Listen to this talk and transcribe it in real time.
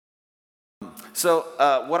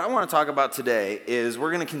What I want to talk about today is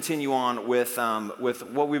we're going to continue on with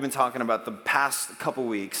what we've been talking about the past couple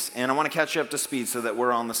weeks, and I want to catch you up to speed so that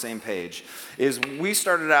we're on the same page. We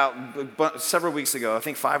started out several weeks ago, I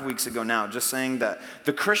think 5 weeks ago now, just saying that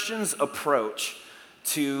the Christian's approach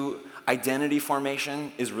to identity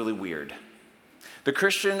formation is really weird. The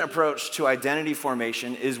Christian approach to identity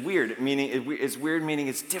formation is weird, meaning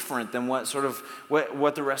it's different than what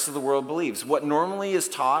the rest of the world believes. What normally is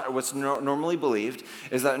taught, or what's normally believed,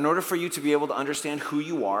 is that in order for you to be able to understand who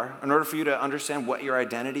you are, in order for you to understand what your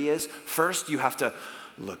identity is, first you have to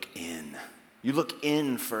look in. You look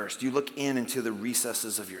in first. You look into the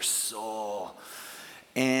recesses of your soul.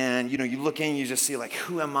 And, you look in, you just see, like,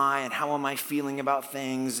 who am I and how am I feeling about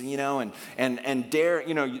things,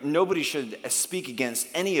 nobody should speak against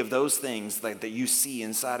any of those things that you see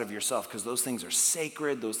inside of yourself, because those things are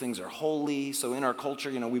sacred, those things are holy. So in our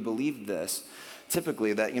culture, we believe this,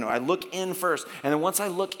 typically, that, I look in first, and then once I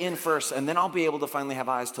look in first, and then I'll be able to finally have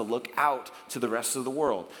eyes to look out to the rest of the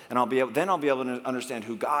world, and I'll be able to understand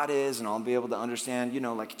who God is, and I'll be able to understand,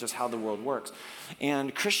 just how the world works.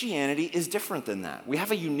 And Christianity is different than that. We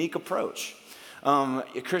have a unique approach.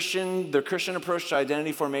 The Christian approach to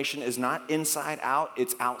identity formation is not inside out,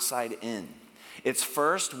 it's outside in. It's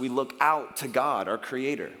first we look out to God, our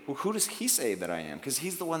Creator. Well, who does He say that I am? Because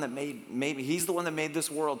He's the one that He's the one that made this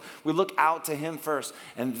world. We look out to Him first,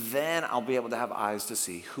 and then I'll be able to have eyes to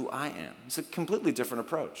see who I am. It's a completely different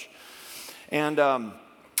approach.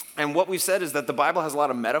 And what we've said is that the Bible has a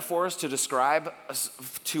lot of metaphors to describe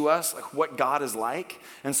to us like what God is like.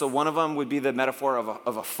 And so one of them would be the metaphor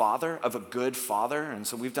of a father, of a good father. And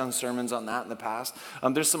so we've done sermons on that in the past.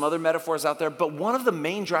 There's some other metaphors out there. But one of the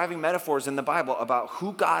main driving metaphors in the Bible about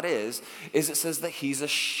who God is it says that He's a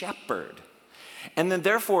shepherd. And then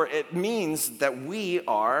therefore it means that we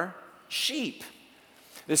are sheep.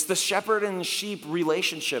 It's the shepherd and sheep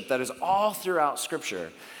relationship that is all throughout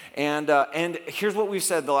Scripture. And here's what we've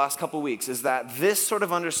said the last couple of weeks, is that this sort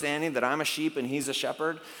of understanding that I'm a sheep and He's a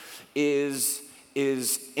shepherd is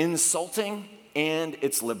insulting and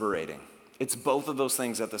it's liberating. It's both of those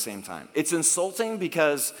things at the same time. It's insulting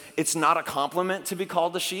because it's not a compliment to be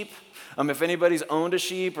called a sheep. If anybody's owned a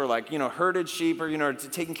sheep or herded sheep or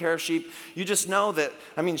taking care of sheep, you just know that,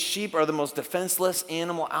 sheep are the most defenseless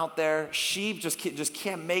animal out there. Sheep just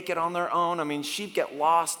can't make it on their own. Sheep get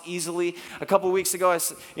lost easily. A couple of weeks ago,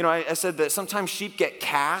 I said that sometimes sheep get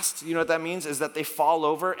cast. You know what that means? Is that they fall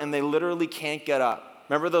over and they literally can't get up.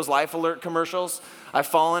 Remember those Life Alert commercials? I've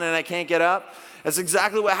fallen and I can't get up. That's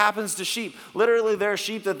exactly what happens to sheep. Literally, there are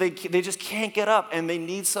sheep that they just can't get up, and they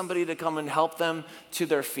need somebody to come and help them to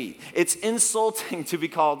their feet. It's insulting to be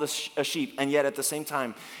called a sheep, and yet at the same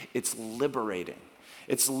time, it's liberating.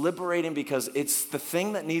 It's liberating because it's the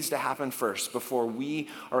thing that needs to happen first before we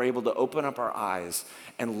are able to open up our eyes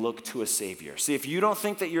and look to a Savior. See, if you don't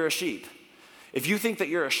think that you're a sheep, if you think that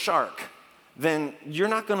you're a shark, then you're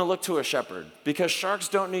not going to look to a shepherd, because sharks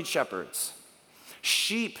don't need shepherds.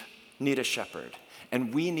 Sheep need a shepherd,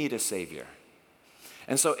 and we need a Savior.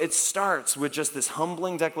 And so it starts with just this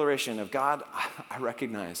humbling declaration of, God, I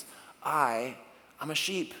recognize I'm a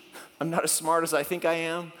sheep. I'm not as smart as I think I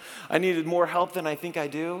am. I needed more help than I think I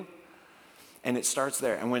do. And it starts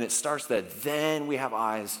there. And when it starts there, then we have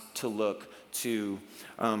eyes to look to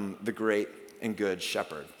the great and good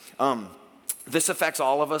shepherd. This affects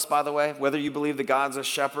all of us, by the way, whether you believe that God's a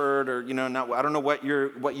shepherd or, not. I don't know what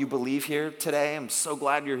you believe here today. I'm so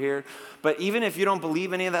glad you're here. But even if you don't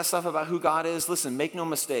believe any of that stuff about who God is, listen, make no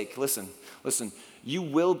mistake. Listen, you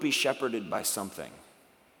will be shepherded by something.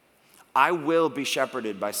 I will be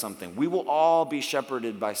shepherded by something. We will all be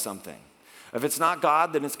shepherded by something. If it's not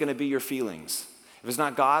God, then it's going to be your feelings. If it's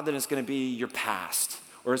not God, then it's going to be your past,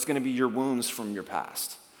 or it's going to be your wounds from your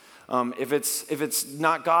past. If it's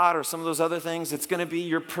not God or some of those other things, it's going to be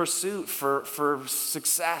your pursuit for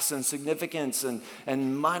success and significance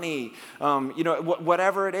and money.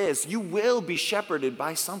 Whatever it is, you will be shepherded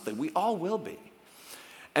by something. We all will be.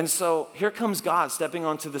 And so here comes God stepping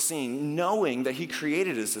onto the scene, knowing that He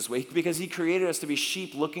created us this way, because He created us to be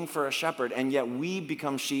sheep looking for a shepherd, and yet we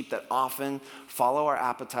become sheep that often follow our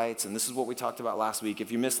appetites, and this is what we talked about last week.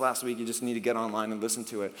 If you missed last week, you just need to get online and listen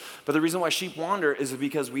to it. But the reason why sheep wander is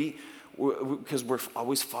because we're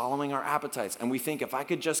always following our appetites, and we think, if I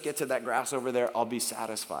could just get to that grass over there, I'll be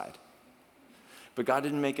satisfied. But God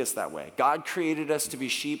didn't make us that way. God created us to be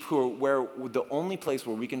sheep where the only place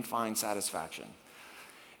where we can find satisfaction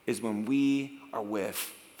is when we are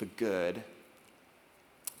with the good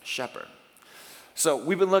shepherd. So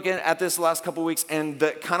we've been looking at this the last couple of weeks, and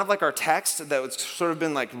the kind of like our text that's sort of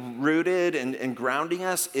been like rooted and grounding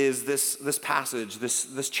us is this passage,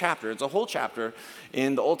 this chapter. It's a whole chapter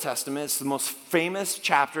in the Old Testament. It's the most famous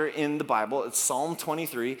chapter in the Bible. It's Psalm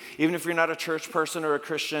 23. Even if you're not a church person or a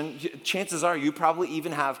Christian, chances are you probably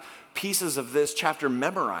even have pieces of this chapter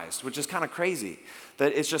memorized, which is kind of crazy.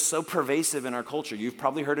 That it's just so pervasive in our culture. You've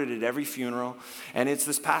probably heard it at every funeral. And it's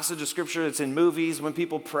this passage of scripture that's in movies when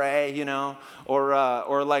people pray,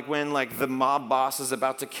 or like when like the mob boss is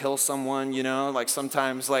about to kill someone, like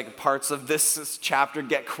sometimes like parts of this chapter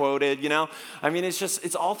get quoted, I mean,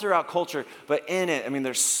 it's all throughout culture, but in it, I mean,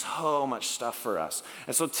 there's so much stuff for us.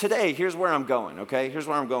 And so today, here's where I'm going, okay? Here's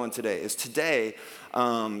where I'm going today,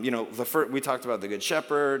 we talked about the Good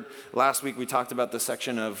Shepherd. Last week we talked about the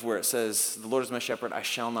section of where it says, the Lord is my shepherd, I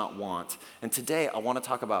shall not want. And today I want to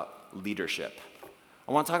talk about leadership.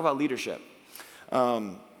 I want I want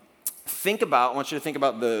you to think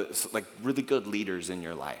about the like really good leaders in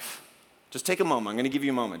your life. Just take a moment. I'm going to give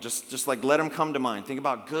you a moment. Just like let them come to mind. Think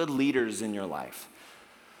about good leaders in your life.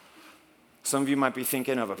 Some of you might be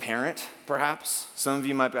thinking of a parent, perhaps. Some of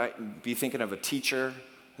you might be thinking of a teacher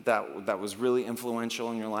that was really influential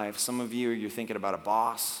in your life. Some of you're thinking about a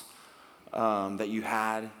boss that you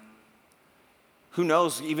had. Who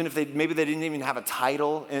knows, even if maybe they didn't even have a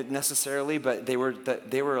title necessarily, but they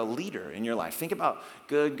were a leader in your life. Think about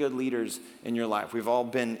good leaders in your life. We've all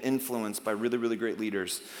been influenced by really, really great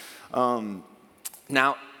leaders.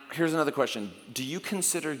 Now, here's another question. Do you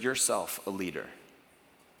consider yourself a leader?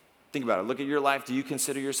 Think about it. Look at your life. Do you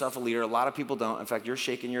consider yourself a leader? A lot of people don't. In fact, you're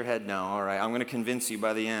shaking your head no. All right, I'm going to convince you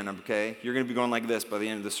by the end, okay? You're going to be going like this by the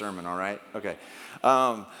end of the sermon, all right? Okay.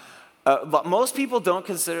 But most people don't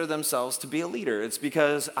consider themselves to be a leader. It's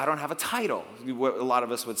because I don't have a title, what a lot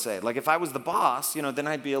of us would say. Like if I was the boss, then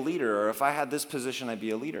I'd be a leader. Or if I had this position, I'd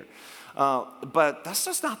be a leader. But that's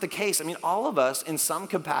just not the case. I mean, all of us in some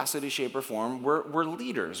capacity, shape, or form, we're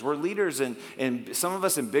leaders. We're leaders in some of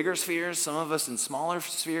us in bigger spheres, some of us in smaller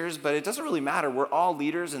spheres, but it doesn't really matter. We're all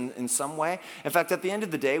leaders in some way. In fact, at the end of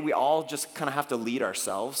the day, we all just kind of have to lead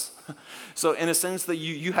ourselves. So in a sense that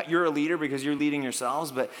you're a leader because you're leading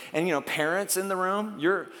yourselves, and parents in the room,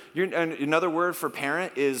 you're another word for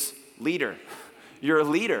parent is leader. You're a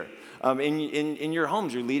leader. In your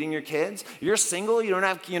homes, you're leading your kids. You're single, you don't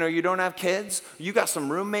have kids. You got some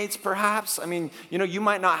roommates, perhaps. I mean, you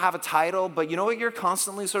might not have a title, but you know what you're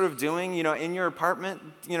constantly sort of doing, in your apartment,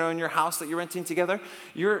 in your house that you're renting together.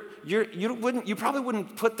 You probably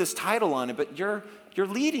wouldn't put this title on it, but you're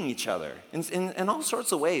leading each other in all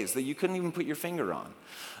sorts of ways that you couldn't even put your finger on.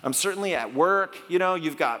 Certainly at work,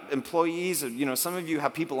 you've got employees, some of you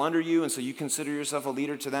have people under you, and so you consider yourself a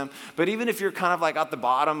leader to them. But even if you're kind of like at the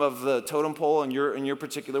bottom of the totem pole in your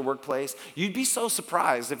particular workplace, you'd be so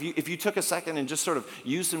surprised if you took a second and just sort of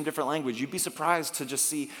used some different language. You'd be surprised to just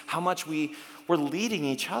see how much we're leading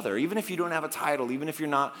each other, even if you don't have a title, even if you're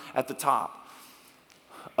not at the top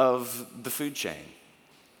of the food chain.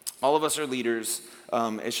 All of us are leaders.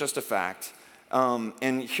 It's just a fact.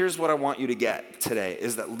 And here's what I want you to get today,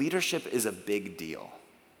 is that leadership is a big deal.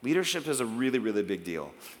 Leadership is a really, really big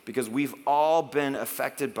deal because we've all been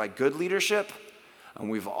affected by good leadership and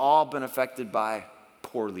we've all been affected by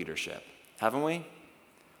poor leadership, haven't we?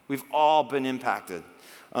 We've all been impacted.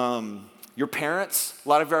 Your parents, a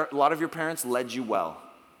lot of your parents led you well,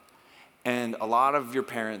 and a lot of your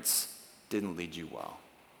parents didn't lead you well.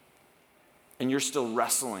 And you're still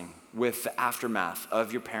wrestling with the aftermath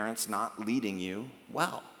of your parents not leading you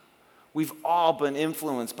well. We've all been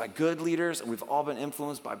influenced by good leaders, and we've all been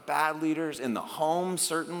influenced by bad leaders in the home,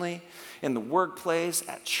 certainly, in the workplace,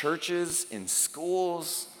 at churches, in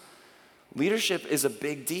schools. Leadership is a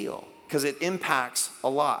big deal because it impacts a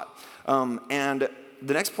lot. And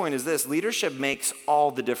the next point is this: leadership makes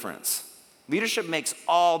all the difference. Leadership makes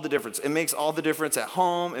all the difference. It makes all the difference at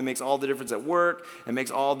home. It makes all the difference at work. It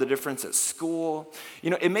makes all the difference at school.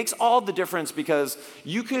 It makes all the difference because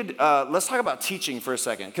you could, let's talk about teaching for a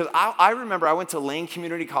second. Because I remember I went to Lane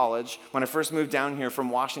Community College when I first moved down here from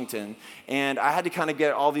Washington. And I had to kind of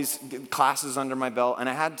get all these classes under my belt.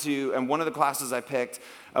 And one of the classes I picked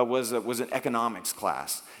was an economics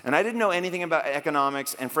class. And I didn't know anything about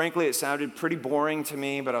economics, and frankly, it sounded pretty boring to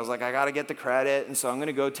me, but I was like, I gotta get the credit, and so I'm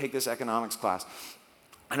gonna go take this economics class.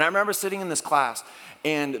 And I remember sitting in this class,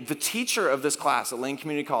 and the teacher of this class at Lane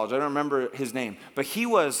Community College, I don't remember his name, but he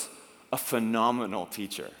was a phenomenal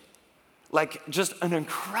teacher. Like, just an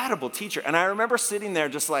incredible teacher. And I remember sitting there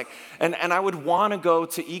just like, and I would want to go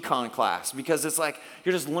to econ class because it's like,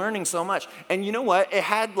 you're just learning so much. And you know what? It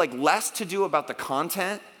had like less to do about the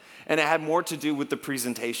content, and it had more to do with the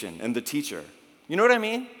presentation and the teacher. You know what I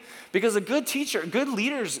mean? Because a good teacher, good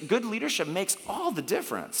leadership makes all the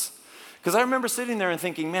difference. Because I remember sitting there and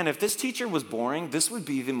thinking, man, if this teacher was boring, this would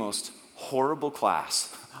be the most horrible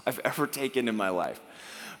class I've ever taken in my life.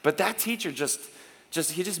 But that teacher he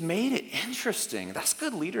just made it interesting. That's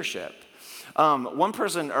good leadership. One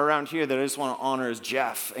person around here that I just want to honor is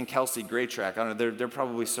Jeff and Kelsey Graytrack. I don't know, they're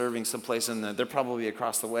probably serving someplace they're probably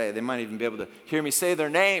across the way. They might even be able to hear me say their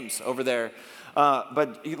names over there.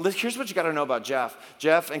 But here's what you got to know about Jeff.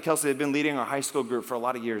 Jeff and Kelsey have been leading our high school group for a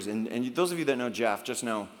lot of years. And those of you that know Jeff, just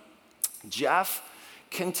know Jeff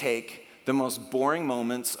can take the most boring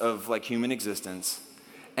moments of like human existence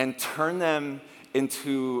and turn them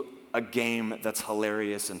into a game that's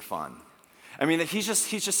hilarious and fun. I mean, he's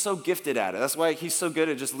just so gifted at it. That's why he's so good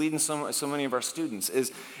at just leading so many of our students.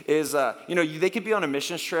 They could be on a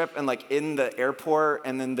missions trip and like in the airport,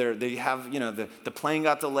 and then they have the plane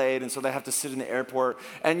got delayed, and so they have to sit in the airport.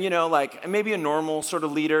 And like maybe a normal sort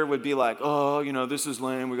of leader would be like, oh, this is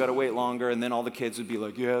lame. We got to wait longer, and then all the kids would be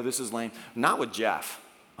like, yeah, this is lame. Not with Jeff.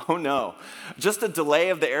 Oh no, just a delay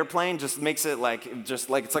of the airplane just makes it like it's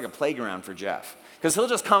like a playground for Jeff. Because he'll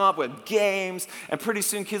just come up with games, and pretty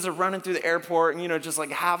soon kids are running through the airport and, just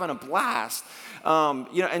like having a blast.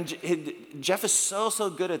 Jeff is so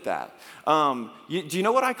good at that. Do you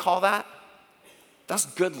know what I call that? That's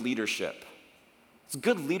good leadership. It's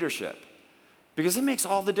good leadership because it makes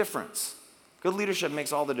all the difference. Good leadership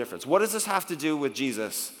makes all the difference. What does this have to do with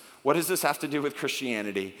Jesus? What does this have to do with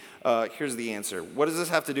Christianity? Here's the answer. What does this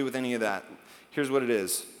have to do with any of that? Here's what it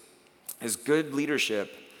is good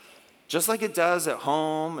leadership. Just like it does at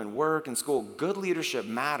home and work and school, good leadership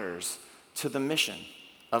matters to the mission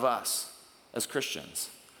of us as Christians.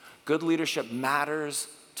 Good leadership matters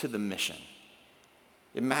to the mission.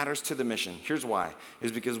 It matters to the mission. Here's why.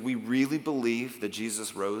 It's because we really believe that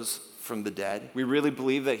Jesus rose from the dead. We really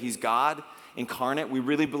believe that he's God incarnate. We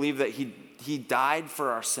really believe that he died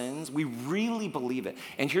for our sins. We really believe it.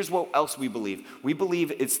 And here's what else we believe. We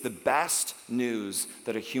believe it's the best news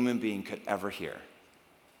that a human being could ever hear.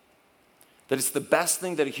 That it's the best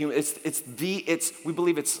thing that a human, we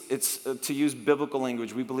believe it's to use biblical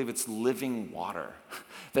language, we believe it's living water.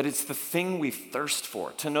 That it's the thing we thirst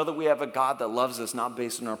for, to know that we have a God that loves us, not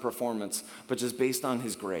based on our performance, but just based on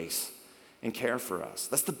his grace and care for us.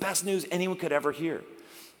 That's the best news anyone could ever hear.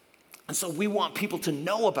 And so we want people to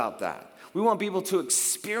know about that. We want people to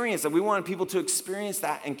experience that. We want people to experience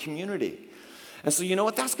that in community. And so you know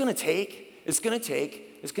what that's going to take? It's going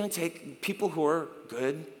to take people who are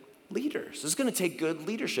good leaders. It's going to take good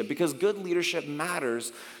leadership because good leadership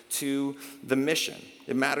matters to the mission.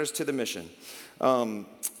 It matters to the mission. In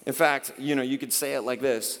fact, you could say it like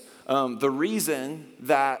this. The reason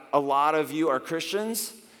that a lot of you are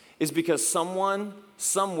Christians is because someone,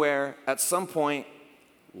 somewhere, at some point,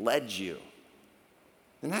 led you.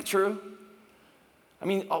 Isn't that true? I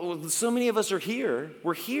mean, so many of us are here.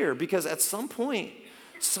 We're here because at some point,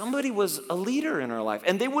 somebody was a leader in our life.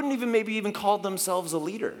 And they wouldn't even call themselves a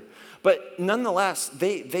leader. But nonetheless,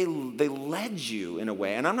 they led you in a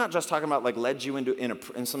way. And I'm not just talking about like led you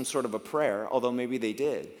in some sort of a prayer, although maybe they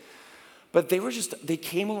did. But they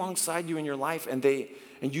came alongside you in your life and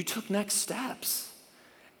you took next steps.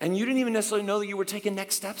 And you didn't even necessarily know that you were taking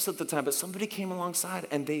next steps at the time, but somebody came alongside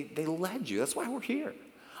and they led you. That's why we're here.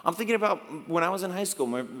 I'm thinking about when I was in high school,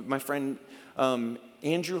 my friend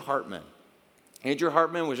Andrew Hartman. Andrew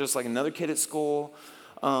Hartman was just like another kid at school.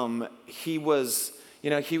 He was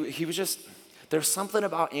just, there's something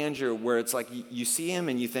about Andrew where it's like you see him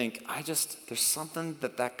and you think, there's something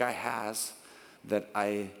that guy has that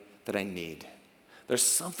I need. There's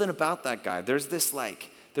something about that guy. There's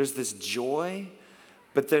this joy,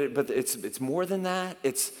 but it's more than that.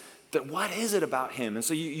 What is it about him? And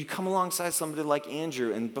so you come alongside somebody like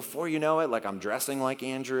Andrew, and before you know it, like I'm dressing like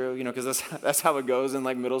Andrew, because that's how it goes in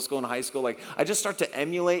like middle school and high school. Like I just start to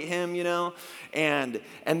emulate him, and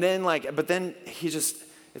then but then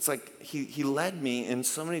he led me in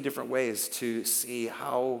so many different ways to see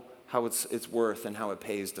how it's worth and how it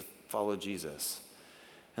pays to follow Jesus.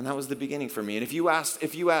 And that was the beginning for me. And if you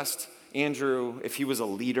asked Andrew if he was a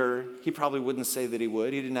leader, he probably wouldn't say that he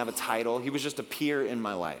would. He didn't have a title. He was just a peer in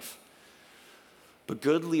my life. But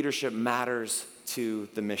good leadership matters to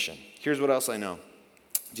the mission. Here's what else I know.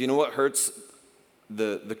 Do you know what hurts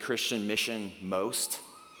the Christian mission most?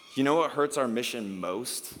 Do you know what hurts our mission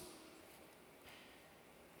most?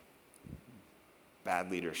 Bad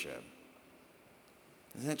leadership.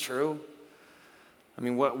 Isn't it true? I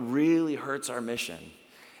mean, what really hurts our mission?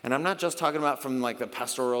 And I'm not just talking about from like the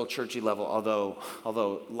pastoral churchy level, although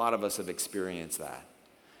a lot of us have experienced that.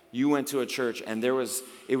 You went to a church and it was,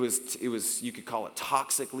 you could call it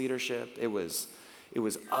toxic leadership. It was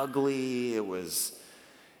ugly. It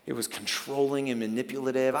was controlling and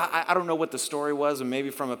manipulative. I don't know what the story was, and maybe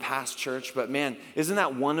from a past church, but man, isn't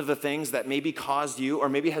that one of the things that maybe caused you, or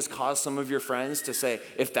maybe has caused some of your friends to say,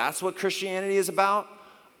 if that's what Christianity is about,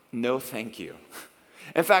 no thank you.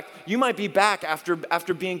 In fact, you might be back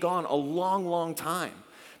after being gone a long, long time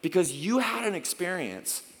because you had an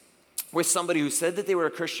experience with somebody who said that they were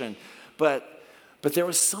a Christian, but there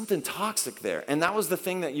was something toxic there. And that was the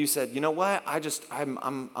thing that you said, you know what,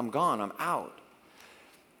 I'm gone, I'm out.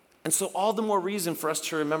 And so all the more reason for us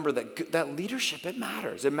to remember that leadership, it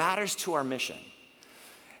matters. It matters to our mission.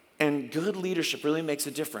 And good leadership really makes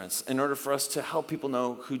a difference in order for us to help people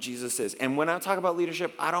know who Jesus is. And when I talk about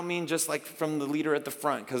leadership, I don't mean just like from the leader at the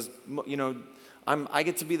front, because, you know, I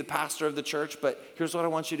get to be the pastor of the church, but here's what I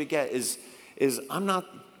want you to get is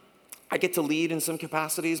I get to lead in some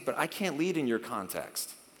capacities, but I can't lead in your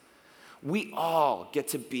context. We all get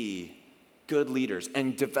to be good leaders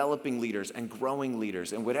and developing leaders and growing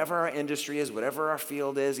leaders. And whatever our industry is, whatever our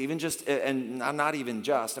field is, even just, and not even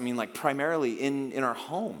just, I mean like primarily in our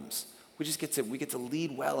homes. We get to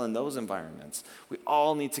lead well in those environments. We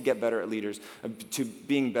all need to get better at leaders, to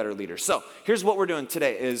being better leaders. So here's what we're doing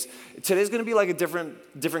today. Today's going to be like a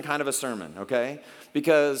different kind of a sermon, okay?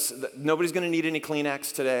 Because nobody's going to need any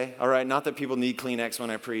Kleenex today, all right? Not that people need Kleenex when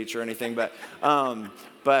I preach or anything,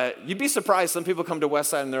 but you'd be surprised. Some people come to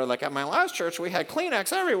Westside and they're like, at my last church, we had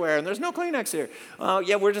Kleenex everywhere, and there's no Kleenex here.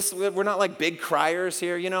 Yeah, we're not like big criers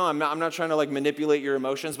here, you know. I'm not trying to like manipulate your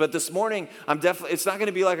emotions, but this morning, it's not going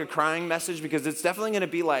to be like a crying message, because it's definitely going to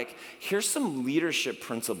be like, here's some leadership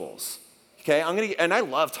principles. Okay, and I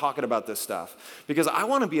love talking about this stuff because I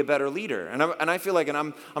want to be a better leader, and I feel like,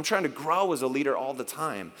 I'm trying to grow as a leader all the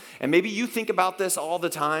time. And maybe you think about this all the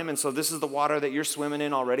time, and so this is the water that you're swimming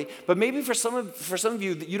in already. But maybe for some of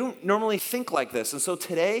you, you don't normally think like this, and so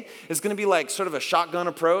today is going to be like sort of a shotgun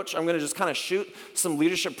approach. I'm going to just kind of shoot some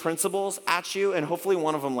leadership principles at you, and hopefully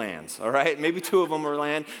one of them lands. All right, maybe two of them will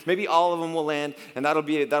land, maybe all of them will land, and that'll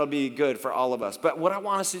be good for all of us. But what I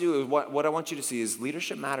want us to do is what I want you to see is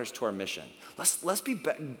leadership matters to our mission. Let's be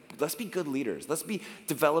good leaders. Let's be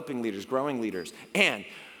developing leaders, growing leaders. And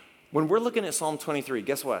when we're looking at Psalm 23,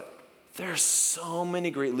 guess what? There are so many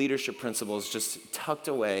great leadership principles just tucked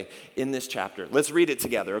away in this chapter. Let's read it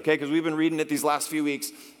together, okay? Because we've been reading it these last few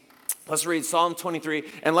weeks. Let's read Psalm 23.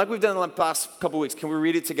 And like we've done in the past couple weeks, can we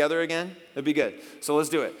read it together again? That'd be good. So let's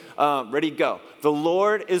do it. Ready, go. The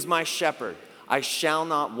Lord is my shepherd. I shall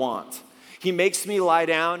not want. He makes me lie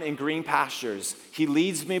down in green pastures. He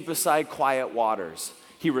leads me beside quiet waters.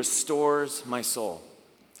 He restores my soul.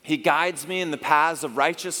 He guides me in the paths of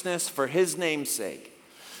righteousness for his name's sake.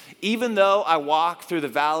 Even though I walk through the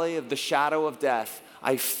valley of the shadow of death,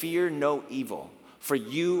 I fear no evil, for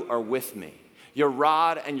you are with me. Your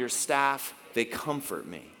rod and your staff, they comfort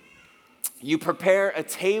me. You prepare a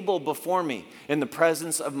table before me in the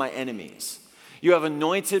presence of my enemies. You have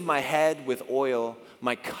anointed my head with oil.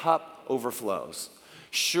 My cup overflows.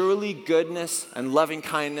 Surely goodness and loving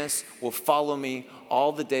kindness will follow me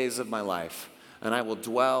all the days of my life, and I will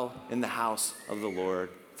dwell in the house of the Lord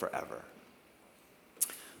forever.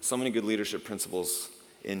 So many good leadership principles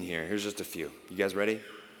in here. Here's just a few. You guys ready?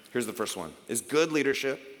 Here's the first one. Is good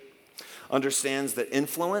leadership understands that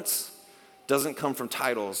influence doesn't come from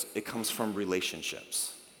titles, it comes from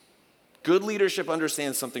relationships. Good leadership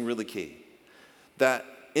understands something really key, that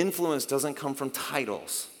influence doesn't come from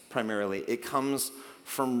titles primarily. It comes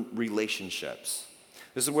from relationships.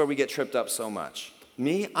 This is where we get tripped up so much.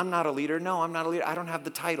 Me, I'm not a leader. No, I'm not a leader. I don't have the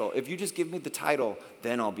title. If you just give me the title,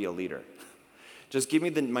 then I'll be a leader. Just give me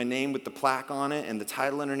my name with the plaque on it and the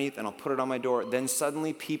title underneath, and I'll put it on my door. Then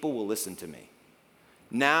suddenly people will listen to me.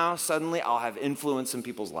 Now suddenly I'll have influence in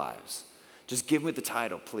people's lives. Just give me the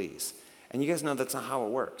title, please. And you guys know that's not how it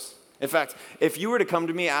works. In fact, if you were to come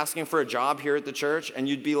to me asking for a job here at the church and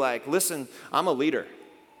you'd be like, listen, I'm a leader.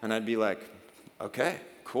 And I'd be like, okay,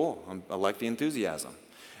 cool. I like the enthusiasm.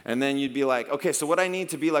 And then you'd be like, okay, so what I need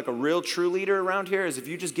to be like a real true leader around here is if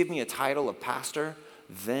you just give me a title of pastor,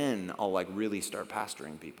 then I'll like really start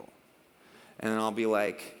pastoring people. And then I'll be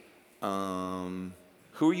like, who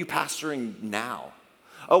are you pastoring now?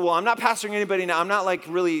 Oh, well, I'm not pastoring anybody now. I'm not like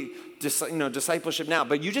really discipleship now.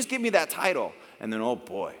 But you just give me that title. And then, oh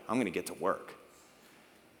boy, I'm going to get to work.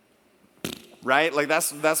 Right? Like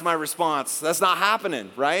that's my response. That's not happening,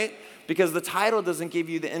 right? Because the title doesn't give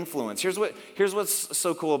you the influence. Here's what's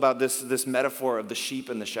so cool about this metaphor of the sheep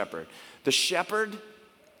and the shepherd. The shepherd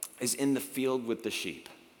is in the field with the sheep.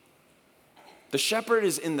 The shepherd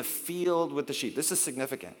is in the field with the sheep. This is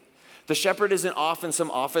significant The shepherd isn't off in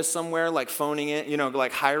some office somewhere, like phoning it,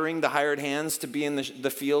 like hiring the hired hands to be in the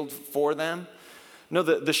field for them. No,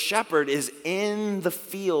 the shepherd is in the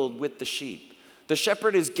field with the sheep. The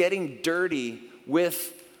shepherd is getting dirty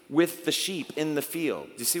with the sheep in the field.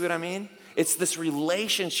 Do you see what I mean? It's this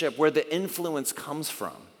relationship where the influence comes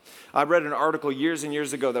from. I read an article years and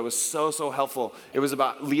years ago that was so helpful. It was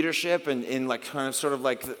about leadership and in like kind of sort of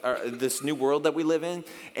like this new world that we live in.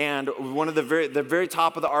 And one of the very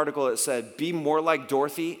top of the article, it said, "Be more like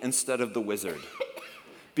Dorothy instead of the wizard."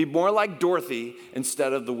 Be more like Dorothy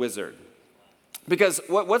instead of the wizard. Because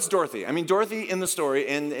what's Dorothy? I mean, Dorothy in the story,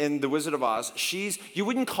 in The Wizard of Oz, you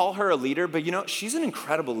wouldn't call her a leader, but she's an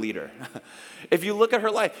incredible leader. If you look at her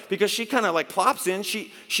life, because she kind of like plops in,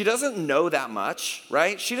 she doesn't know that much,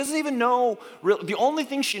 right? She doesn't even know, the only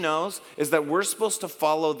thing she knows is that we're supposed to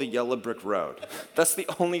follow the yellow brick road. That's the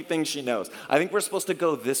only thing she knows. I think we're supposed to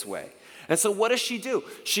go this way. And so what does she do?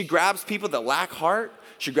 She grabs people that lack heart.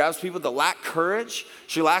 She grabs people that lack courage.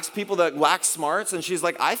 She lacks people that lack smarts. And she's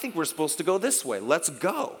like, I think we're supposed to go this way. Let's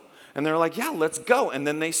go. And they're like, yeah, let's go. And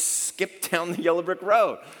then they skip down the yellow brick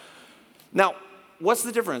road. Now, what's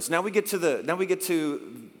the difference? Now we get to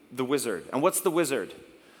the wizard. And what's the wizard?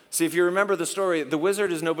 See, if you remember the story, the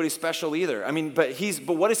wizard is nobody special either. I mean, but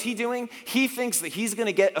what is he doing? He thinks that he's going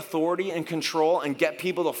to get authority and control and get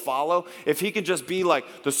people to follow if he could just be like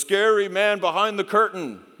the scary man behind the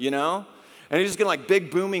curtain, And he's just getting like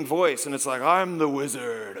big booming voice, and it's like, I'm the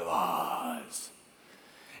Wizard of Oz.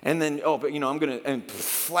 And then, I'm going to, and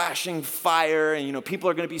flashing fire, and, people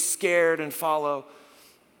are going to be scared and follow.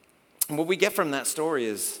 And what we get from that story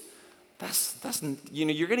is,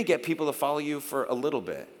 you're going to get people to follow you for a little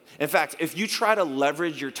bit. In fact, if you try to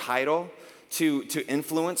leverage your title to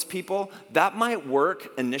influence people, that might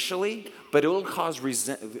work initially, but it'll cause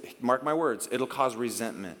mark my words, it'll cause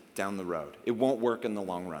resentment down the road. It won't work in the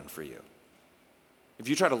long run for you. If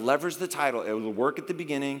you try to leverage the title, it will work at the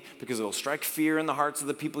beginning because it will strike fear in the hearts of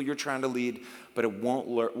the people you're trying to lead, but it won't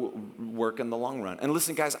work in the long run. And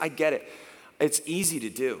listen, guys, I get it. It's easy to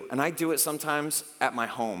do, and I do it sometimes at my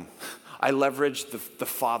home. I leverage the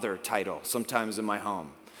father title sometimes in my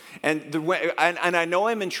home. And I know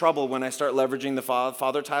I'm in trouble when I start leveraging the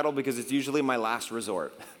father title because it's usually my last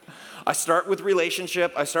resort. I start with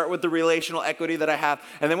relationship. I start with the relational equity that I have.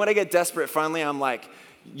 And then when I get desperate, finally, I'm like,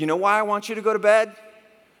 you know why I want you to go to bed?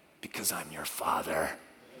 Because I'm your father.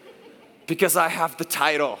 Because I have the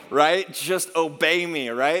title, right? Just obey me,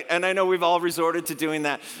 right? And I know we've all resorted to doing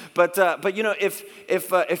that. But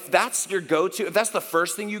if that's your go-to, if that's the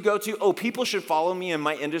first thing you go to, people should follow me in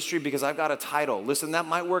my industry because I've got a title. Listen, that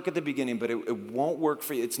might work at the beginning, but it won't work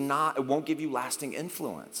for you. It won't give you lasting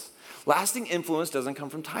influence. Lasting influence doesn't come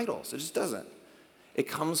from titles. It just doesn't. It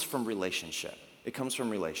comes from relationship.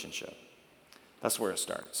 That's where it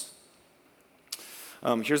starts.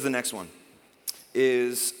 Here's the next one.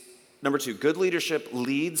 Is number 2, good leadership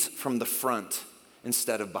leads from the front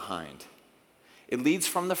instead of behind. It leads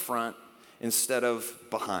from the front instead of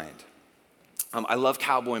behind. I love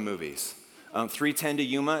cowboy movies. 3:10 to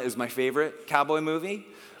Yuma is my favorite cowboy movie,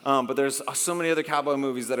 but there's so many other cowboy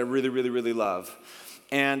movies that I really, really, really love.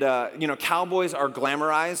 And, cowboys are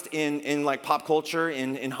glamorized in like pop culture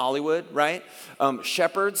in Hollywood, right?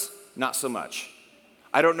 Shepherds, not so much.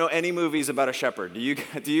 I don't know any movies about a shepherd. Do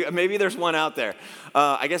you? Maybe there's one out there.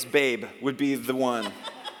 I guess Babe would be the one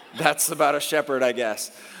that's about a shepherd, I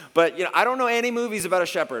guess. But, I don't know any movies about a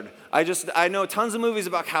shepherd. I know tons of movies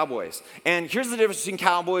about cowboys. And here's the difference between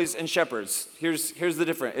cowboys and shepherds. Here's the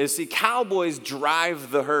difference. Cowboys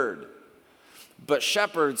drive the herd, but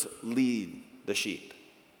shepherds lead the sheep.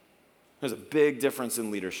 There's a big difference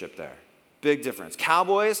in leadership there. Big difference.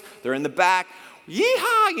 Cowboys, they're in the back.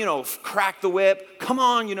 Yeehaw, crack the whip. Come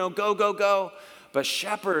on, go, go, go. But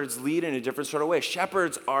shepherds lead in a different sort of way.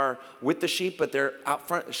 Shepherds are with the sheep, but they're out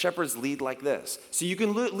front. Shepherds lead like this. So you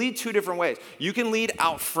can lead 2 different ways. You can lead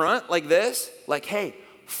out front like this, like, hey,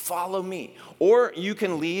 follow me. Or you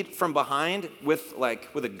can lead from behind with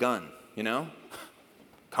a gun,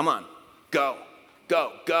 Come on, go,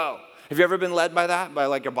 go, go. Have you ever been led by that, by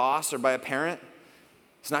like your boss or by a parent?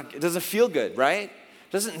 It doesn't feel good, right?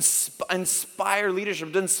 It doesn't inspire leadership.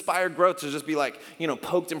 It doesn't inspire growth to just be like,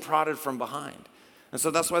 poked and prodded from behind. And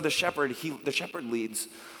so that's why the shepherd leads.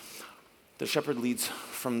 The shepherd leads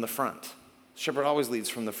from the front. The shepherd always leads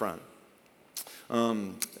from the front.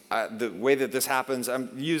 The way that this happens, I'm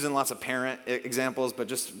using lots of parent examples, but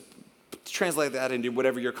just translate that into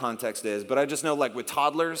whatever your context is. But I just know, like with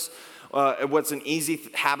toddlers, what's an easy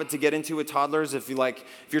habit to get into with toddlers, if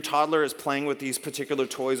your toddler is playing with these particular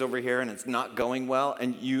toys over here and it's not going well,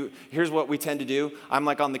 and here's what we tend to do. I'm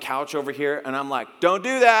like on the couch over here, and I'm like, don't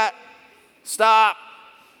do that. Stop.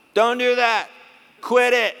 Don't do that.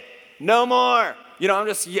 Quit it. No more. I'm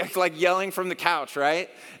just like yelling from the couch, right?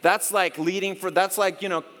 That's like that's like,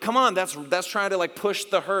 come on, that's trying to like push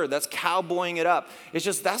the herd. That's cowboying it up. It's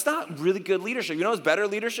just, that's not really good leadership. You know what's better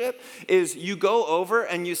leadership? Is you go over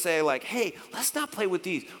and you say like, hey, let's not play with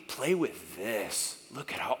these. Play with this.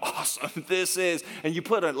 Look at how awesome this is. And you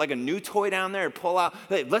put like a new toy down there and pull out,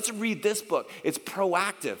 hey, let's read this book. It's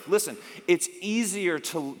proactive. Listen, it's easier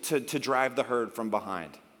to drive the herd from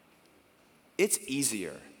behind. It's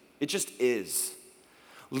easier. It just is.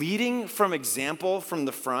 Leading from example from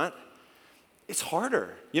the front, it's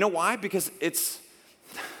harder. You know why? Because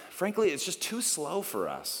frankly, it's just too slow for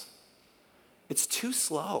us. It's too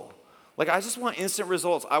slow. Like, I just want instant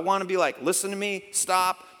results. I want to be like, listen to me,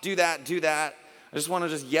 stop, do that, do that. I just want to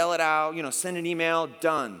just yell it out, send an email,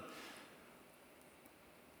 done.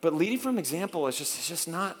 But leading from example it's just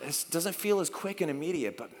not, it doesn't feel as quick and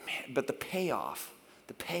immediate, but the payoff.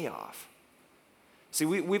 See,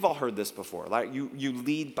 we've all heard this before. Like, you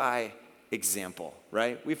lead by example,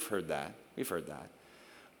 right? We've heard that.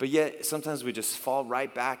 But yet, sometimes we just fall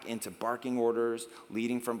right back into barking orders,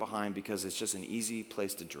 leading from behind, because it's just an easy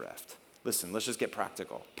place to drift. Listen, let's just get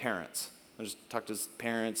practical. Parents. Let's just talk to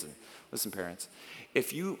parents and listen, parents.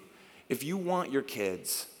 If you want your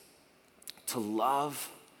kids to love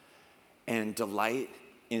and delight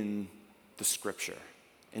in the scripture,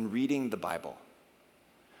 in reading the Bible,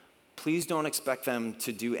 please don't expect them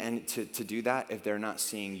to do that if they're not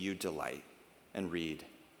seeing you delight and read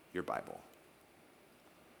your Bible.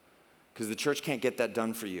 Because the church can't get that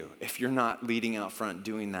done for you if you're not leading out front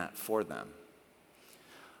doing that for them.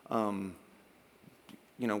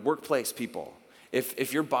 Workplace people.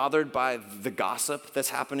 If you're bothered by the gossip that's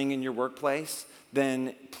happening in your workplace,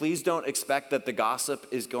 then please don't expect that the gossip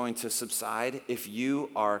is going to subside if you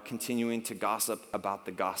are continuing to gossip about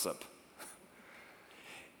the gossip.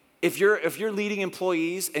 If you're leading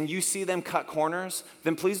employees and you see them cut corners,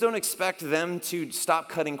 then please don't expect them to stop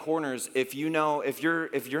cutting corners if you're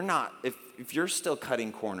still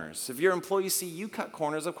cutting corners. If your employees see you cut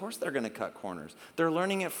corners, of course they're going to cut corners. They're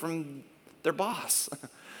learning it from their boss.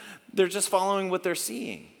 They're just following what they're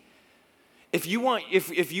seeing. If you want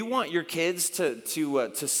your kids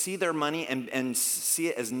to see their money and see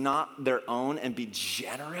it as not their own and be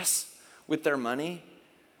generous with their money,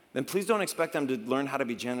 then please don't expect them to learn how to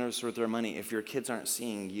be generous with their money if your kids aren't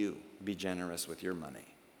seeing you be generous with your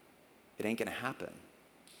money. It ain't gonna happen.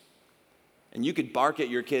 And you could bark at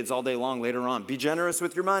your kids all day long later on, be generous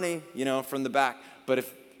with your money, from the back. But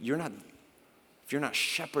if you're not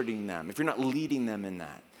shepherding them, if you're not leading them in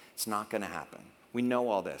that, it's not gonna happen. We know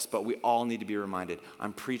all this, but we all need to be reminded,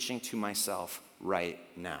 I'm preaching to myself right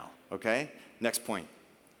now, okay? Next point.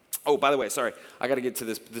 Oh, by the way, sorry, I gotta get to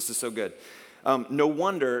this. This is so good. No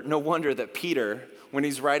wonder that Peter, when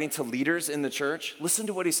he's writing to leaders in the church, listen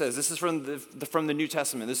to what he says. This is from the New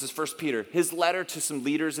Testament. This is 1 Peter. His letter to some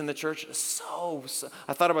leaders in the church is so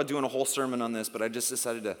I thought about doing a whole sermon on this, but I just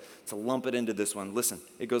decided to lump it into this one. Listen,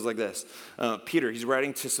 it goes like this. Peter, he's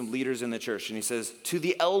writing to some leaders in the church, and he says, to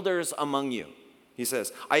the elders among you, he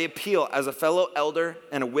says, I appeal as a fellow elder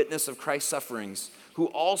and a witness of Christ's sufferings, who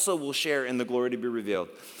also will share in the glory to be revealed.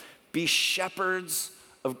 Be shepherds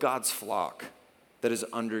of God's flock that is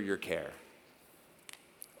under your care,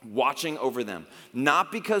 watching over them,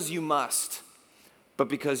 not because you must, but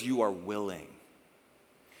because you are willing,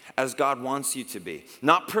 as God wants you to be,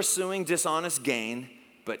 not pursuing dishonest gain,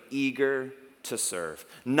 but eager to serve,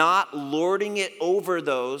 not lording it over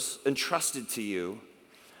those entrusted to you,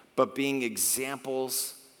 but being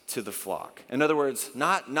examples to the flock. In other words,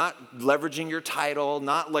 not leveraging your title,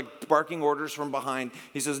 not like barking orders from behind.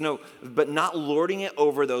 He says, no, but not lording it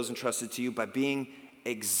over those entrusted to you, by being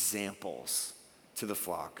examples to the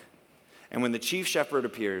flock. And when the chief shepherd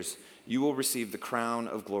appears, you will receive the crown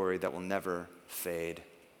of glory that will never fade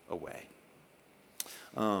away.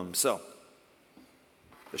 So,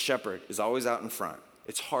 the shepherd is always out in front.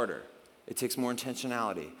 It's harder. It takes more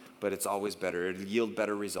intentionality, but it's always better. It'll yield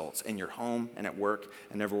better results in your home and at work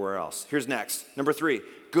and everywhere else. Here's next. Number 3,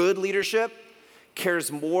 good leadership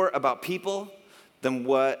cares more about people than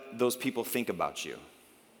what those people think about you.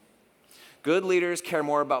 Good leaders care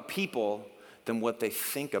more about people than what they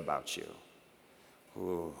think about you.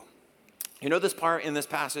 Ooh. You know this part in this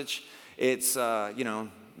passage? It's,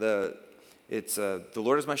 the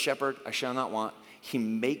Lord is my shepherd, I shall not want. He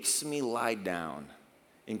makes me lie down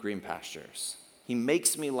in green pastures. He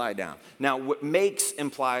makes me lie down. Now, what makes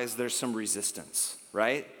implies there's some resistance,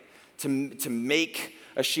 right? To make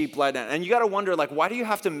a sheep lie down. And you got to wonder, like, why do you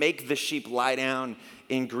have to make the sheep lie down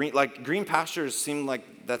in green pastures seem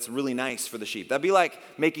like that's really nice for the sheep. That'd be like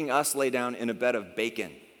making us lay down in a bed of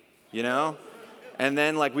bacon, you know? And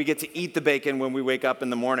then like we get to eat the bacon when we wake up in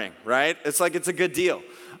the morning, right? It's like it's a good deal.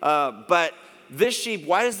 But this sheep,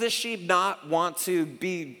 why does this sheep not want to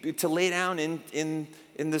lay down in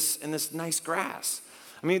this nice grass?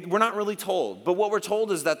 I mean, we're not really told, but what we're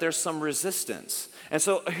told is that there's some resistance. And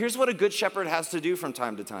so here's what a good shepherd has to do from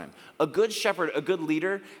time to time. A good shepherd, a good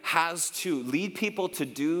leader, has to lead people to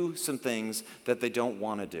do some things that they don't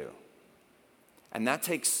want to do. And that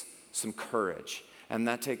takes some courage, and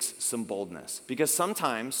that takes some boldness. Because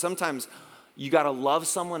sometimes you got to love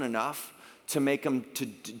someone enough to make them to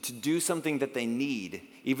do something that they need,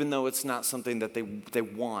 even though it's not something that they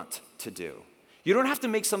want to do. You don't have to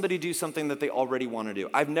make somebody do something that they already want to do.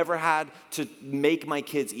 I've never had to make my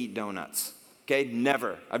kids eat donuts, okay?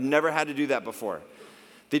 Never. I've never had to do that before.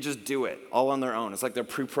 They just do it all on their own. It's like they're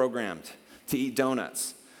pre-programmed to eat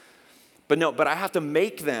donuts. But I have to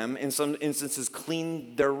make them, in some instances,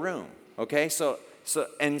 clean their room, okay? So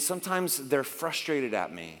and sometimes they're frustrated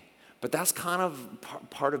at me, but that's kind of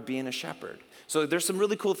part of being a shepherd. So there's some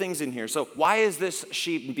really cool things in here. So why is this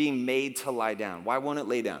sheep being made to lie down? Why won't it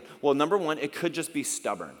lay down? Well, number one, it could just be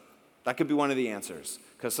stubborn. That could be one of the answers,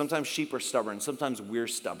 because sometimes sheep are stubborn. Sometimes we're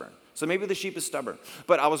stubborn. So maybe the sheep is stubborn.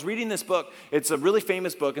 But I was reading this book. It's a really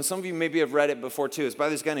famous book, and some of you maybe have read it before too. It's by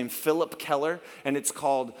this guy named Philip Keller, and it's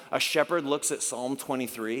called A Shepherd Looks at Psalm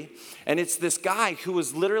 23. And it's this guy who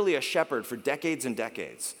was literally a shepherd for decades and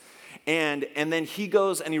decades. And then he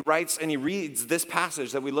goes and he writes and he reads this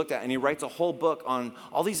passage that we looked at, and he writes a whole book on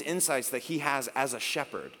all these insights that he has as a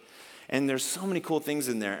shepherd. And there's so many cool things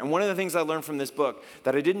in there. And one of the things I learned from this book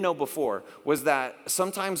that I didn't know before was that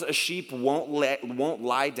sometimes a sheep won't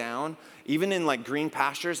lie down. Even in like green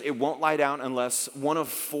pastures, it won't lie down unless one of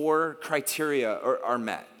 4 criteria are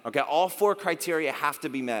met. Okay, all 4 criteria have to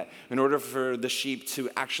be met in order for the sheep to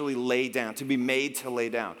actually lay down, to be made to lay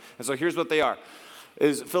down. And so here's what they are.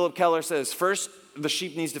 Philip Keller says, first, the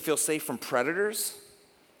sheep needs to feel safe from predators.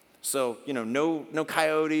 So, no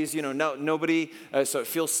coyotes, nobody, so it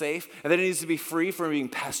feels safe. And then it needs to be free from being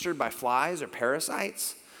pestered by flies or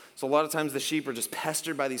parasites. So a lot of times the sheep are just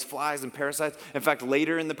pestered by these flies and parasites. In fact,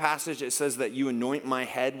 later in the passage, it says that you anoint my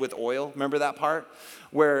head with oil. Remember that part?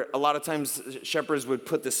 Where a lot of times shepherds would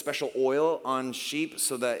put this special oil on sheep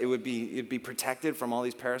so that it'd be protected from all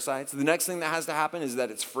these parasites. The next thing that has to happen is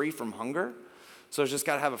that it's free from hunger. So it's just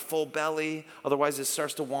got to have a full belly, otherwise it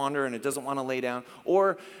starts to wander and it doesn't want to lay down.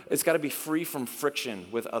 Or it's got to be free from friction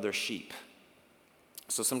with other sheep.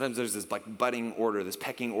 So sometimes there's this like budding order, this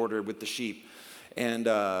pecking order with the sheep, and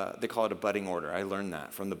they call it a budding order. I learned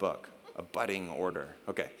that from the book, a budding order.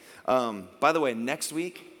 Okay. By the way, next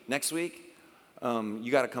week,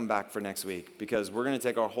 you got to come back for next week, because we're going to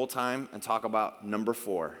take our whole time and talk about number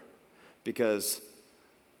 4, because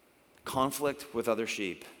conflict with other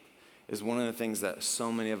sheep is one of the things that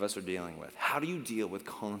so many of us are dealing with. How do you deal with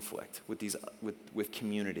conflict with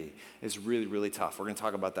community? Is really, really tough. We're going to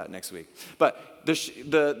talk about that next week. But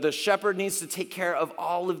the shepherd needs to take care of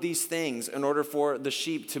all of these things in order for the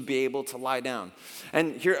sheep to be able to lie down.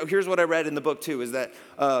 And here's what I read in the book too, is that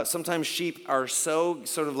sometimes sheep are so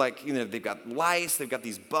sort of like, they've got lice, they've got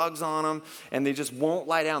these bugs on them, and they just won't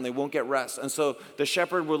lie down. They won't get rest. And so the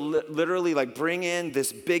shepherd will literally like bring in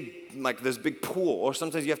this big pool, or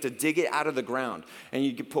sometimes you have to dig it out of the ground, and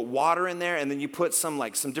you put water in there, and then you put some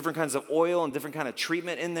different kinds of oil and different kind of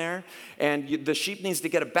treatment in there, and the sheep needs to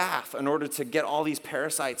get a bath in order to get all these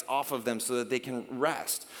parasites off of them so that they can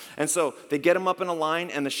rest. And so they get them up in a line,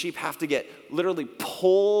 and the sheep have to get literally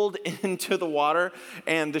pulled into the water,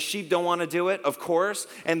 and the sheep don't want to do it, of course,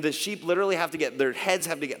 and the sheep literally their heads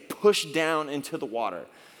have to get pushed down into the water.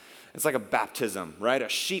 It's like a baptism, right? A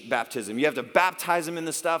sheep baptism. You have to baptize them in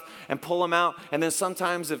this stuff and pull them out. And then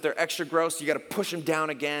sometimes if they're extra gross, you got to push them down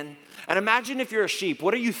again. And imagine if you're a sheep.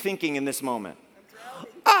 What are you thinking in this moment?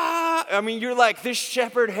 You're like, this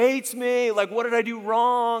shepherd hates me. Like, what did I do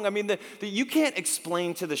wrong? You can't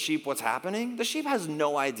explain to the sheep what's happening. The sheep has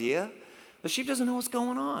no idea. The sheep doesn't know what's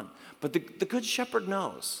going on. But the good shepherd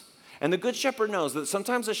knows. And the good shepherd knows that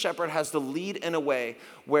sometimes a shepherd has to lead in a way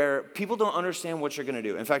where people don't understand what you're going to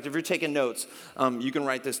do. In fact, if you're taking notes, you can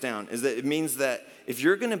write this down. It means that if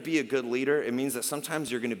you're going to be a good leader, it means that sometimes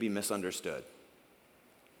you're going to be misunderstood.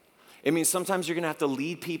 It means sometimes you're going to have to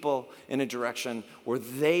lead people in a direction where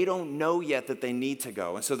they don't know yet that they need to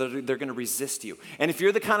go. And so they're going to resist you. And if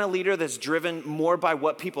you're the kind of leader that's driven more by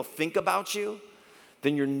what people think about you,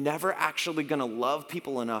 then you're never actually going to love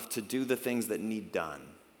people enough to do the things that need done.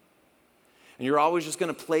 And you're always just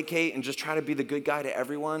going to placate and just try to be the good guy to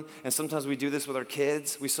everyone. And sometimes we do this with our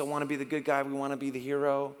kids. We still want to be the good guy. We want to be the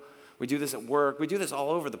hero. We do this at work. We do this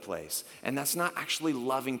all over the place. And that's not actually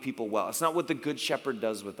loving people well. It's not what the good shepherd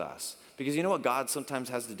does with us. Because you know what God sometimes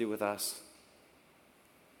has to do with us?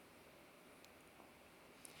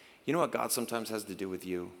 You know what God sometimes has to do with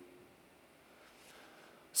you?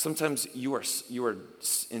 Sometimes you are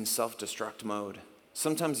in self-destruct mode.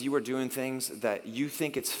 Sometimes you are doing things that you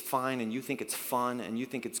think it's fine and you think it's fun and you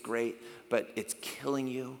think it's great, but it's killing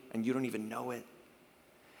you and you don't even know it.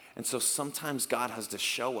 And so sometimes God has to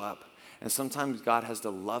show up, and sometimes God has to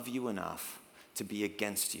love you enough to be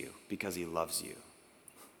against you because he loves you.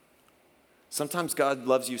 Sometimes God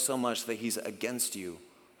loves you so much that he's against you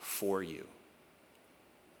for you.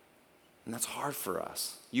 And that's hard for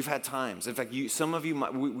us. You've had times. In fact, some of you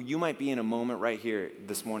might be in a moment right here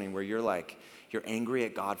this morning where you're angry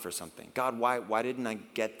at God for something. God, why didn't I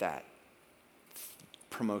get that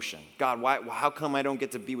promotion? God, how come I don't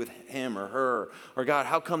get to be with him or her? Or God,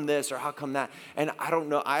 how come this or how come that? And I don't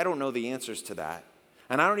know the answers to that.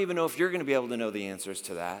 And I don't even know if you're going to be able to know the answers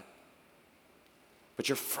to that. But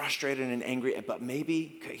you're frustrated and angry. But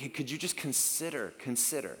maybe, could you just consider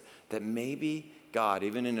that maybe God,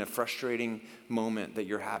 even in a frustrating moment that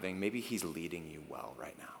you're having, maybe he's leading you well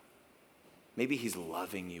right now. Maybe he's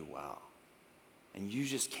loving you well. And you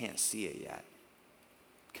just can't see it yet.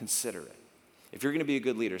 Consider it. If you're going to be a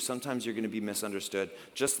good leader, sometimes you're going to be misunderstood,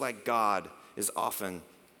 just like God is often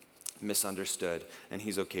misunderstood, and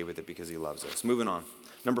he's okay with it because he loves us. Moving on.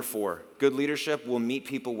 Number 4, good leadership will meet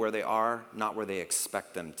people where they are, not where they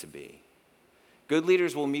expect them to be. Good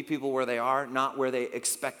leaders will meet people where they are, not where they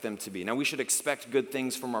expect them to be. Now, we should expect good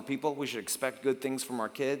things from our people. We should expect good things from our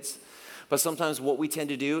kids. But sometimes what we tend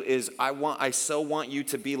to do is I so want you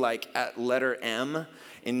to be like at letter M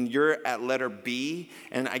and you're at letter B,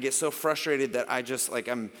 and I get so frustrated that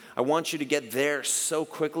I want you to get there so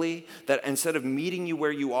quickly that instead of meeting you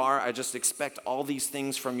where you are, I just expect all these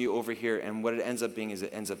things from you over here, and what it ends up being is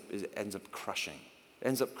it ends up crushing. It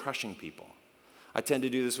ends up crushing people. I tend to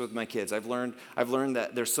do this with my kids. I've learned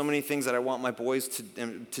that there's so many things that I want my boys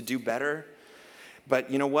to do better,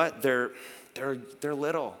 but you know what? They're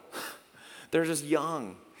little. They're just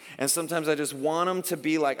young. And sometimes I just want them to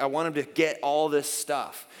be like, I want them to get all this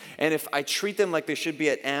stuff. And if I treat them like they should be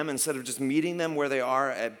at M instead of just meeting them where they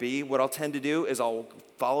are at B, what I'll tend to do is I'll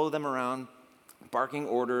follow them around, barking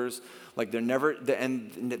orders, like they'll never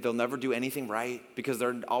do anything right because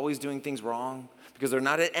they're always doing things wrong because they're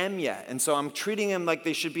not at M yet. And so I'm treating them like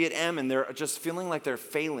they should be at M, and they're just feeling like they're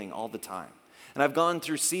failing all the time. And I've gone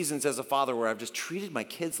through seasons as a father where I've just treated my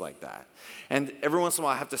kids like that. And every once in a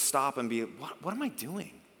while I have to stop and be, what am I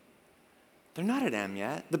doing? They're not at M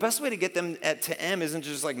yet. The best way to get them to M isn't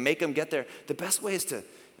just like make them get there. The best way is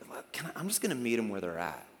I'm just going to meet them where they're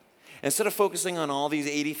at. Instead of focusing on all these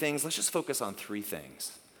 80 things, let's just focus on 3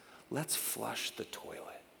 things. Let's flush the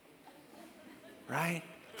toilet, right?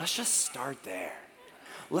 Let's just start there.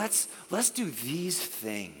 Let's do these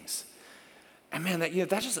things. And man,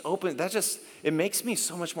 it makes me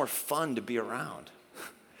so much more fun to be around.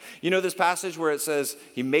 You know this passage where it says,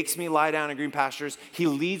 he makes me lie down in green pastures. He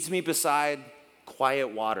leads me beside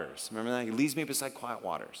quiet waters. Remember that? He leads me beside quiet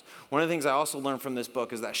waters. One of the things I also learned from this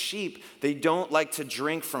book is that sheep, they don't like to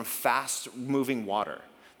drink from fast-moving water.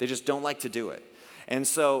 They just don't like to do it. And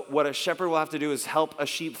so what a shepherd will have to do is help a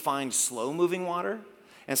sheep find slow-moving water.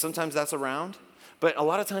 And sometimes that's around. But a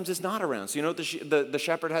lot of times it's not around. So you know what the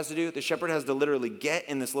shepherd has to do? The shepherd has to literally get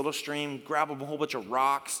in this little stream, grab a whole bunch of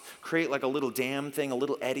rocks, create like a little dam thing, a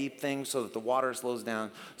little eddy thing so that the water slows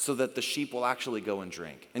down so that the sheep will actually go and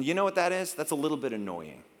drink. And you know what that is? That's a little bit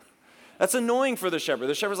annoying. That's annoying for the shepherd.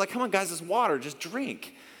 The shepherd's like, come on guys, it's water, just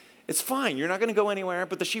drink. It's fine, you're not gonna go anywhere,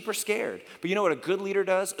 but the sheep are scared. But you know what a good leader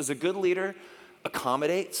does? Is a good leader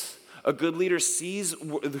accommodates. A good leader sees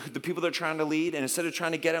the people they're trying to lead, and instead of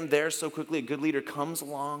trying to get them there so quickly, a good leader comes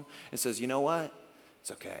along and says, you know what? It's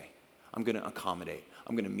okay. I'm going to accommodate.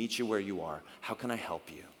 I'm going to meet you where you are. How can I help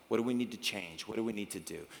you? What do we need to change? What do we need to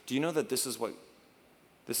do? Do you know that this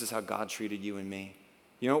is how God treated you and me?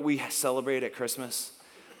 You know what we celebrate at Christmas?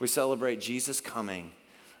 We celebrate Jesus coming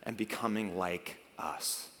and becoming like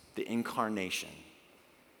us, the incarnation.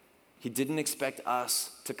 He didn't expect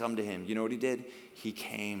us to come to him. You know what he did? He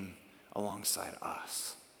came alongside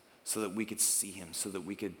us so that we could see him, so that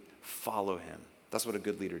we could follow him. That's what a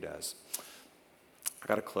good leader does. I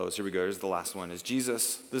got to close. Here we go. Here's the last one. This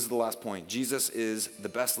is the last point. Jesus is the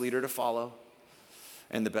best leader to follow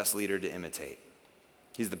and the best leader to imitate.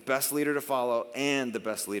 He's the best leader to follow and the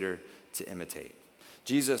best leader to imitate.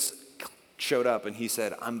 Jesus showed up and he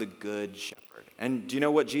said, I'm the good shepherd. shepherd. And do you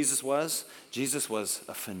know what Jesus was? Jesus was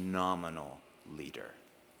a phenomenal leader.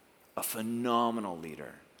 A phenomenal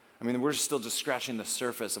leader. I mean, we're still just scratching the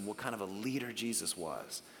surface of what kind of a leader Jesus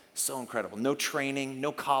was. So incredible. No training,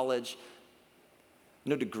 no college,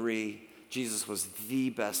 no degree. Jesus was the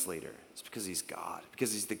best leader. It's because he's God,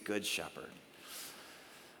 because he's the good shepherd.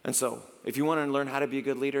 And so, if you want to learn how to be a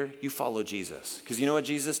good leader, you follow Jesus. Because you know what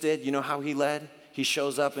Jesus did? You know how he led? He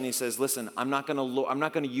shows up and he says, listen, I'm not going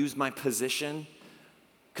to use my position,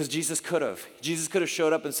 because Jesus could have. Jesus could have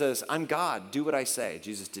showed up and says, I'm God, do what I say.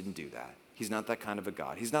 Jesus didn't do that. He's not that kind of a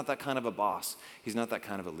God. He's not that kind of a boss. He's not that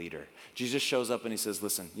kind of a leader. Jesus shows up and he says,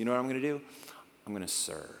 listen, you know what I'm going to do? I'm going to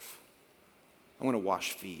serve. I'm going to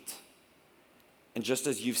wash feet. And just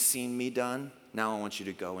as you've seen me done, now I want you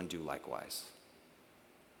to go and do likewise.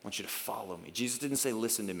 I want you to follow me. Jesus didn't say,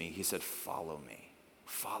 listen to me. He said, follow me.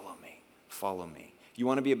 Follow me. Follow me. You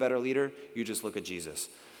want to be a better leader? You just look at Jesus.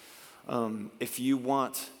 If you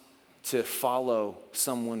want to follow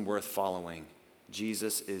someone worth following,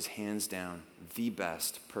 Jesus is hands down the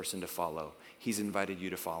best person to follow. He's invited you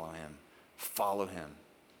to follow him. Follow him.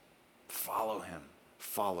 Follow him.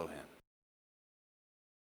 Follow him.